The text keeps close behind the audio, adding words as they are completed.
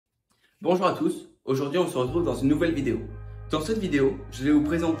Bonjour à tous, aujourd'hui on se retrouve dans une nouvelle vidéo. Dans cette vidéo, je vais vous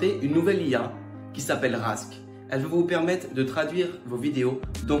présenter une nouvelle IA qui s'appelle Rask. Elle va vous permettre de traduire vos vidéos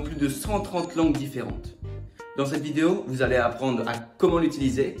dans plus de 130 langues différentes. Dans cette vidéo, vous allez apprendre à comment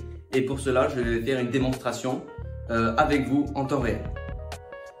l'utiliser et pour cela, je vais faire une démonstration avec vous en temps réel.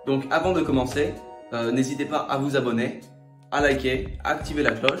 Donc avant de commencer, n'hésitez pas à vous abonner, à liker, à activer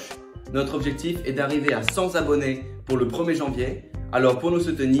la cloche. Notre objectif est d'arriver à 100 abonnés pour le 1er janvier. Alors pour nous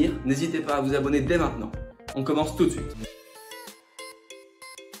soutenir, n'hésitez pas à vous abonner dès maintenant. On commence tout de suite.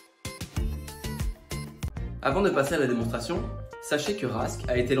 Avant de passer à la démonstration, sachez que Rask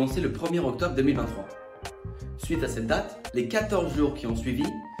a été lancé le 1er octobre 2023. Suite à cette date, les 14 jours qui ont suivi,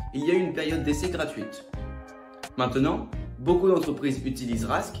 il y a eu une période d'essai gratuite. Maintenant, beaucoup d'entreprises utilisent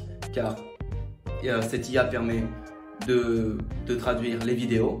Rask car cette IA permet de traduire les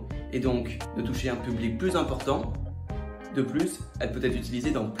vidéos et donc de toucher un public plus important. De plus, elle peut être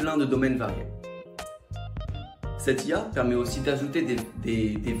utilisée dans plein de domaines variés. Cette IA permet aussi d'ajouter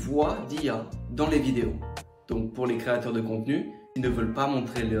des voix d'IA dans les vidéos. Donc pour les créateurs de contenu qui ne veulent pas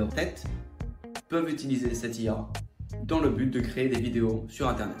montrer leur tête, peuvent utiliser cette IA dans le but de créer des vidéos sur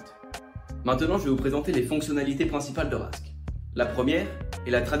Internet. Maintenant, je vais vous présenter les fonctionnalités principales de Rask. La première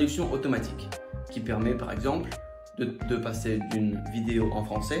est la traduction automatique, qui permet par exemple de passer d'une vidéo en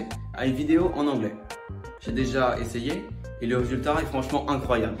français à une vidéo en anglais. J'ai déjà essayé et le résultat est franchement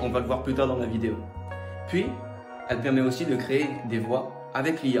incroyable. On va le voir plus tard dans la vidéo. Puis, elle permet aussi de créer des voix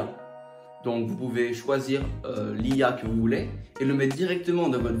avec l'IA. Donc, vous pouvez choisir l'IA que vous voulez et le mettre directement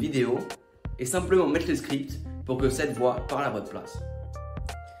dans votre vidéo et simplement mettre le script pour que cette voix parle à votre place.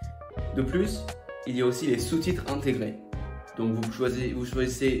 De plus, il y a aussi les sous-titres intégrés. Donc, vous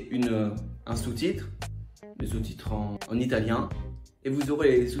choisissez un sous-titre, les sous-titres en italien, et vous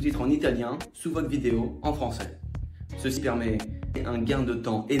aurez les sous-titres en italien sous votre vidéo en français. Ceci permet un gain de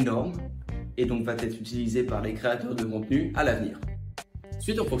temps énorme et donc va être utilisé par les créateurs de contenu à l'avenir.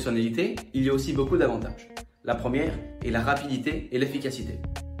 Suite aux fonctionnalités, il y a aussi beaucoup d'avantages. La première est la rapidité et l'efficacité.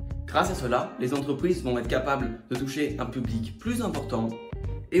 Grâce à cela, les entreprises vont être capables de toucher un public plus important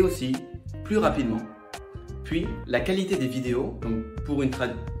et aussi plus rapidement. Puis, la qualité des vidéos, donc pour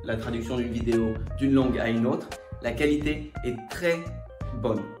la traduction d'une vidéo d'une langue à une autre, la qualité est très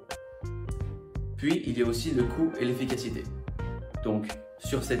bonne. Puis, il y a aussi le coût et l'efficacité. Donc,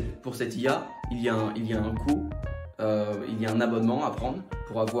 pour cette IA, il y a un coût, il y a un abonnement à prendre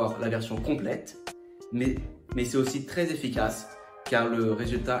pour avoir la version complète, mais c'est aussi très efficace car le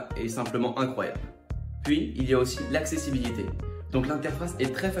résultat est simplement incroyable. Puis, il y a aussi l'accessibilité. Donc, l'interface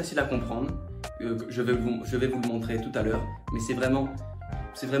est très facile à comprendre. Je vais vous le montrer tout à l'heure, mais c'est vraiment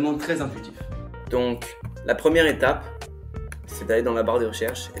très intuitif. Donc, la première étape, c'est d'aller dans la barre de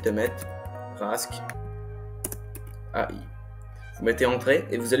recherche et de mettre Rask AI. Vous mettez entrée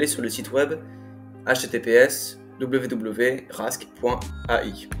et vous allez sur le site web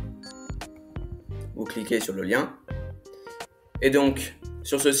https://www.rask.ai. Vous cliquez sur le lien et donc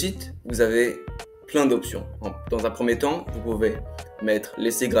sur ce site, vous avez plein d'options. Dans un premier temps, vous pouvez mettre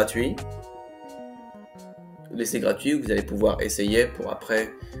l'essai gratuit. L'essai gratuit, vous allez pouvoir essayer pour après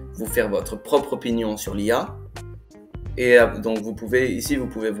vous faire votre propre opinion sur l'IA. Et donc vous pouvez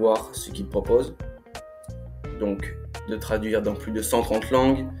voir ce qu'il propose. Donc de traduire dans plus de 130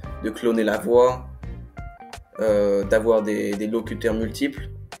 langues, de cloner la voix, d'avoir des locuteurs multiples.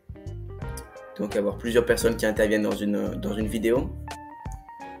 Donc avoir plusieurs personnes qui interviennent dans une vidéo.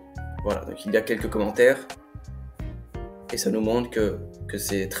 Voilà, donc il y a quelques commentaires. Et ça nous montre que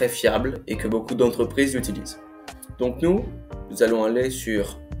c'est très fiable et que beaucoup d'entreprises l'utilisent. Donc nous allons aller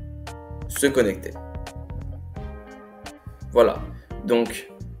sur se connecter. Voilà,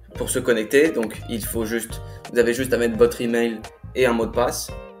 donc pour se connecter, vous avez juste à mettre votre email et un mot de passe,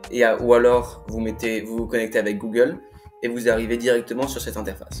 ou alors vous vous connectez avec Google et vous arrivez directement sur cette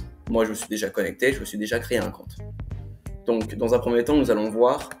interface. Moi, je me suis déjà connecté, je me suis déjà créé un compte. Donc, dans un premier temps, nous allons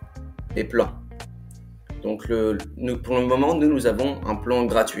voir les plans. Donc, pour le moment, nous avons un plan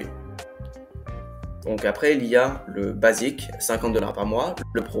gratuit. Donc après, il y a le basique, 50 $ par mois,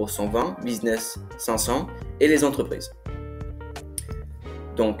 le pro 120, business 500 et les entreprises.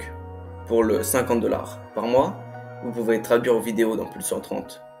 Donc, pour le 50 $ par mois, vous pouvez traduire vos vidéos dans plus de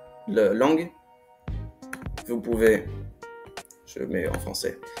 130 langues. Vous pouvez, je mets en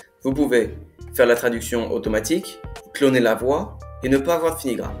français, vous pouvez faire la traduction automatique, cloner la voix et ne pas avoir de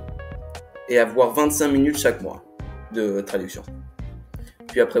filigrane. Et avoir 25 minutes chaque mois de traduction.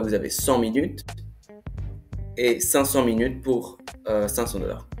 Puis après, vous avez 100 minutes et 500 minutes pour 500 $.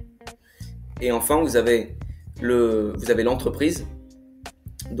 Et enfin, vous avez l'entreprise.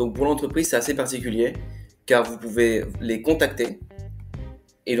 Donc pour l'entreprise, c'est assez particulier car vous pouvez les contacter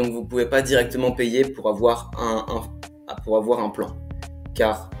Et donc vous ne pouvez pas directement payer pour avoir un plan.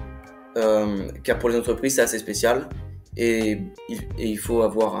 Car pour les entreprises, c'est assez spécial et il faut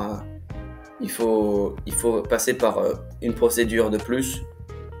passer par une procédure de plus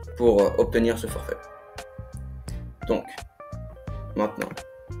pour obtenir ce forfait. Donc,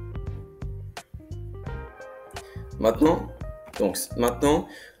 maintenant,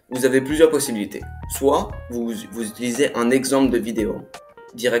 vous avez plusieurs possibilités. Soit vous utilisez un exemple de vidéo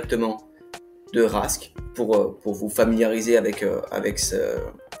directement de Rask pour vous familiariser avec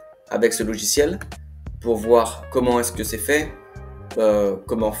ce logiciel, pour voir comment est-ce que c'est fait,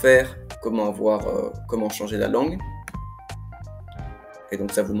 comment faire, comment changer la langue. Et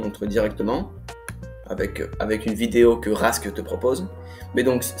donc ça vous montre directement avec une vidéo que Rask te propose. Mais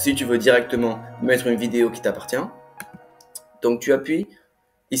donc si tu veux directement mettre une vidéo qui t'appartient, donc tu appuies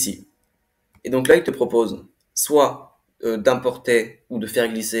ici. Et donc là il te propose soit d'importer ou de faire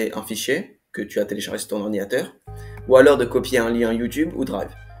glisser un fichier que tu as téléchargé sur ton ordinateur, ou alors de copier un lien YouTube ou Drive.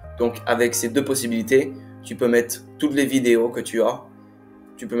 Donc avec ces deux possibilités, tu peux mettre toutes les vidéos que tu as,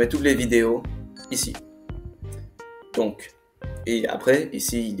 tu peux mettre toutes les vidéos ici. Donc, et après,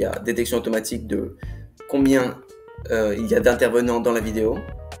 ici, il y a détection automatique de combien il y a d'intervenants dans la vidéo.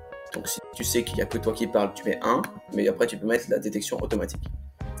 Donc si tu sais qu'il n'y a que toi qui parles, tu mets 1, mais après tu peux mettre la détection automatique.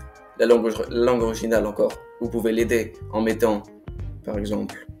 La langue originale encore, vous pouvez l'aider en mettant, par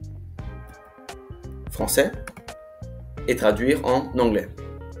exemple, français et traduire en anglais.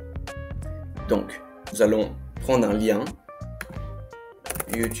 Donc, nous allons prendre un lien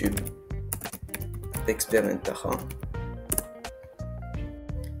YouTube Experimentara.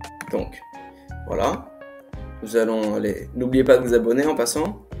 Donc, voilà. Nous allons aller. N'oubliez pas de vous abonner en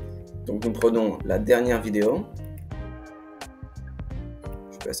passant. Donc, nous prenons la dernière vidéo.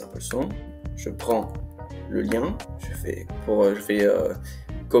 Je baisse un peu le son. Je prends le lien. Je fais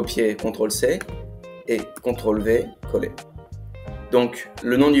copier, CTRL-C et CTRL-V, coller. Donc,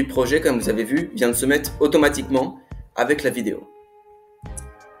 le nom du projet, comme vous avez vu, vient de se mettre automatiquement avec la vidéo.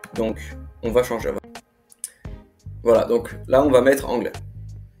 Donc, on va changer. Voilà, donc là, on va mettre anglais.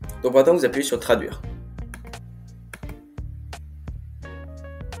 Donc, maintenant, vous appuyez sur traduire.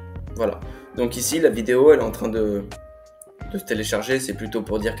 Voilà. Donc ici, la vidéo, elle est en train de se télécharger. C'est plutôt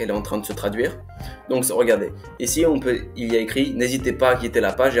pour dire qu'elle est en train de se traduire. Donc, regardez. Ici, il y a écrit « N'hésitez pas à quitter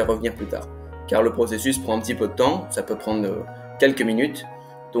la page et à revenir plus tard ». Car le processus prend un petit peu de temps. Ça peut prendre quelques minutes.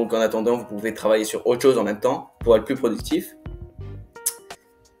 Donc, en attendant, vous pouvez travailler sur autre chose en même temps pour être plus productif.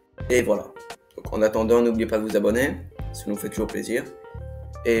 Et voilà. Donc, en attendant, n'oubliez pas de vous abonner. Ça nous fait toujours plaisir.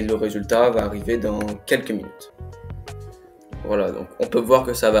 Et le résultat va arriver dans quelques minutes. Voilà, donc on peut voir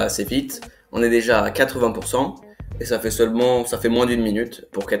que ça va assez vite. On est déjà à 80% et ça fait moins d'une minute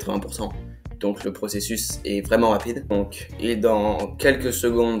pour 80%. Donc le processus est vraiment rapide. Et dans quelques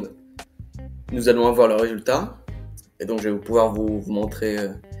secondes, nous allons avoir le résultat. Et donc je vais pouvoir vous montrer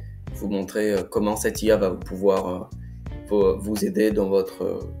comment cette IA va pouvoir vous aider dans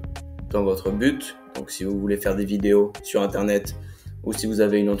votre but. Donc si vous voulez faire des vidéos sur Internet ou si vous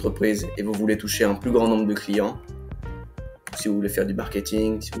avez une entreprise et vous voulez toucher un plus grand nombre de clients, si vous voulez faire du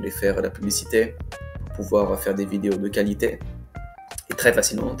marketing, si vous voulez faire de la publicité, pour pouvoir faire des vidéos de qualité et très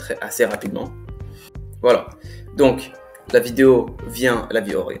facilement, assez rapidement. Voilà. Donc la vidéo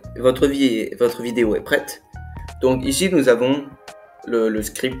votre vidéo est prête. Donc ici nous avons le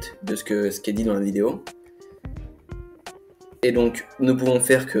script de ce qui est dit dans la vidéo. Et donc nous pouvons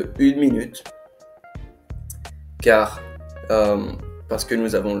faire que 1 minute, car parce que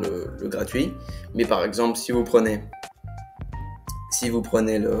nous avons le gratuit. Mais par exemple, si vous prenez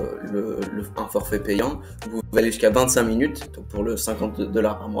un forfait payant, vous pouvez aller jusqu'à 25 minutes, donc pour le $50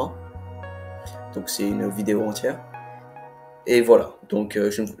 par mois. Donc c'est une vidéo entière. Et voilà, donc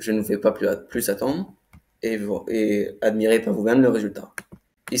je ne vous fais pas plus attendre et admirez par vous-même le résultat.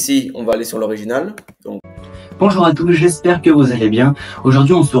 Ici, on va aller sur l'original. Bonjour à tous, j'espère que vous allez bien.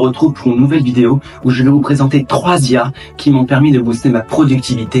 Aujourd'hui, on se retrouve pour une nouvelle vidéo où je vais vous présenter 3 IA qui m'ont permis de booster ma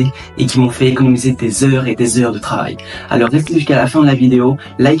productivité et qui m'ont fait économiser des heures et des heures de travail. Alors restez jusqu'à la fin de la vidéo,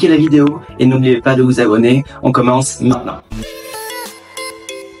 likez la vidéo et n'oubliez pas de vous abonner. On commence maintenant.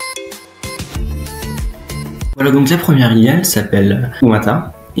 Voilà, donc la première IA, elle s'appelle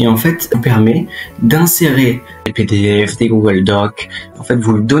Umata. Et en fait, elle permet d'insérer des PDF, des Google Docs. En fait,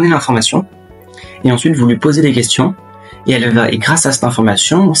 vous lui donnez l'information. Et ensuite, vous lui posez des questions et grâce à cette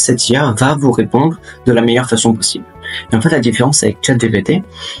information, cette IA va vous répondre de la meilleure façon possible. Et en fait, la différence avec ChatGPT,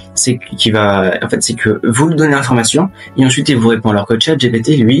 c'est que vous lui donnez l'information et ensuite il vous répond. Alors que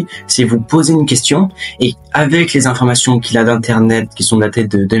ChatGPT, lui, c'est vous poser une question et avec les informations qu'il a d'internet qui sont datées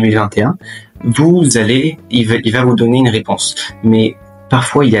de 2021, il va vous donner une réponse. Mais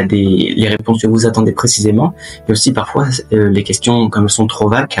parfois il y a les réponses que vous attendez précisément, et aussi parfois les questions, comme elles sont trop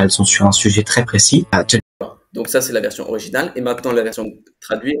vagues, car elles sont sur un sujet très précis. Donc ça c'est la version originale, et maintenant la version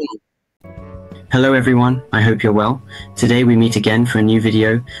traduite. Hello everyone, I hope you're well. Today we meet again for a new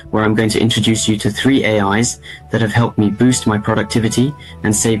video where I'm going to introduce you to 3 AIs that have helped me boost my productivity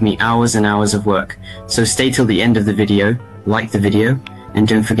and save me hours and hours of work. So stay till the end of the video, like the video, and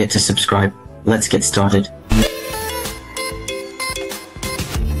don't forget to subscribe. Let's get started.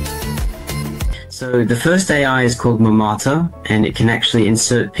 So the first AI is called Momata, and it can actually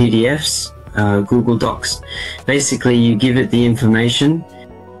insert PDFs, Google Docs. Basically you give it the information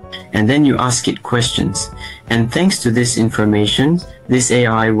and then you ask it questions, and thanks to this information, this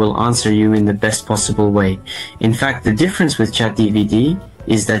AI will answer you in the best possible way. In fact, the difference with ChatDVD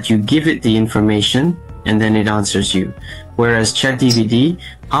is that you give it the information and then it answers you, whereas ChatDVD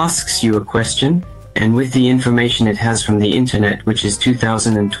asks you a question, and with the information it has from the internet, which is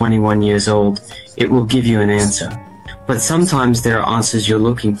 2021 years old, it will give you an answer. But sometimes there are answers you're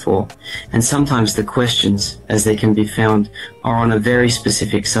looking for, and sometimes the questions, as they can be found, are on a very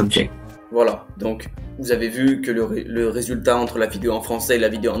specific subject. Voilà, donc vous avez vu que le résultat entre la vidéo en français et la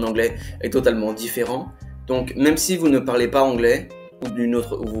vidéo en anglais est totalement différent. Donc même si vous ne parlez pas anglais ou une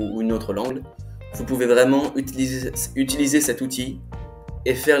autre langue, vous pouvez vraiment utiliser cet outil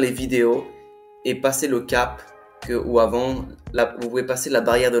et faire les vidéos et passer le cap où avant, vous pouvez passer la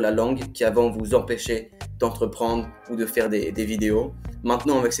barrière de la langue qui avant vous empêchait d'entreprendre ou de faire des vidéos.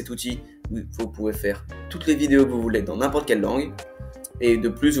 Maintenant, avec cet outil, vous pouvez faire toutes les vidéos que vous voulez dans n'importe quelle langue. Et de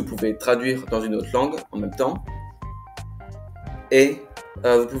plus, vous pouvez traduire dans une autre langue en même temps. Et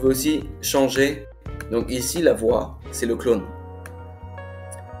vous pouvez aussi changer. Donc ici, la voix, c'est le clone.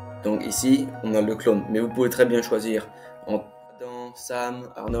 Donc ici, on a le clone. Mais vous pouvez très bien choisir Adam,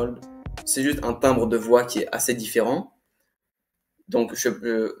 Sam, Arnold. C'est juste un timbre de voix qui est assez différent. Donc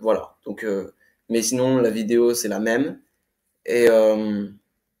voilà. Donc, mais sinon, la vidéo, c'est la même. Et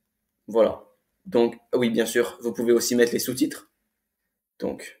voilà. Donc, oui, bien sûr, vous pouvez aussi mettre les sous-titres.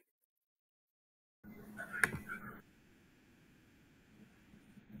 Donc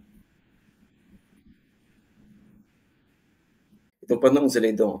maintenant, vous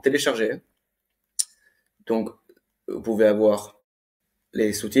allez dans télécharger. Donc, vous pouvez avoir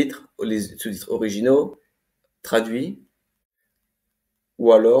les sous-titres originaux, traduits.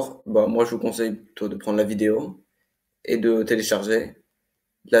 Ou alors, moi, je vous conseille plutôt de prendre la vidéo et de télécharger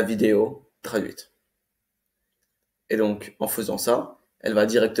la vidéo traduite. Et donc, en faisant ça, elle va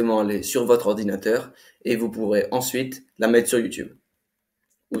directement aller sur votre ordinateur et vous pourrez ensuite la mettre sur YouTube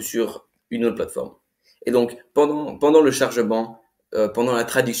ou sur une autre plateforme. Et donc, pendant le chargement, pendant la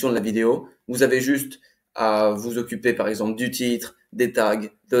traduction de la vidéo, vous avez juste à vous occuper, par exemple, du titre, des tags,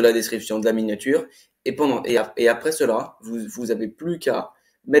 de la description, de la miniature. Et après cela, vous avez plus qu'à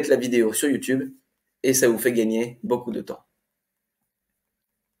mettre la vidéo sur YouTube et ça vous fait gagner beaucoup de temps.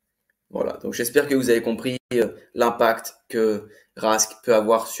 Voilà, donc j'espère que vous avez compris l'impact que Rask peut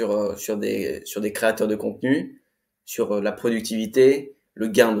avoir sur des créateurs de contenu, sur la productivité, le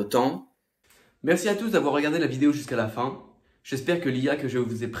gain de temps. Merci à tous d'avoir regardé la vidéo jusqu'à la fin. J'espère que l'IA que je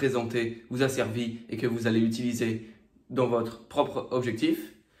vous ai présentée vous a servi et que vous allez l'utiliser dans votre propre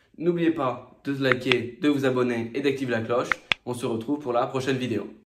objectif. N'oubliez pas de liker, de vous abonner et d'activer la cloche. On se retrouve pour la prochaine vidéo.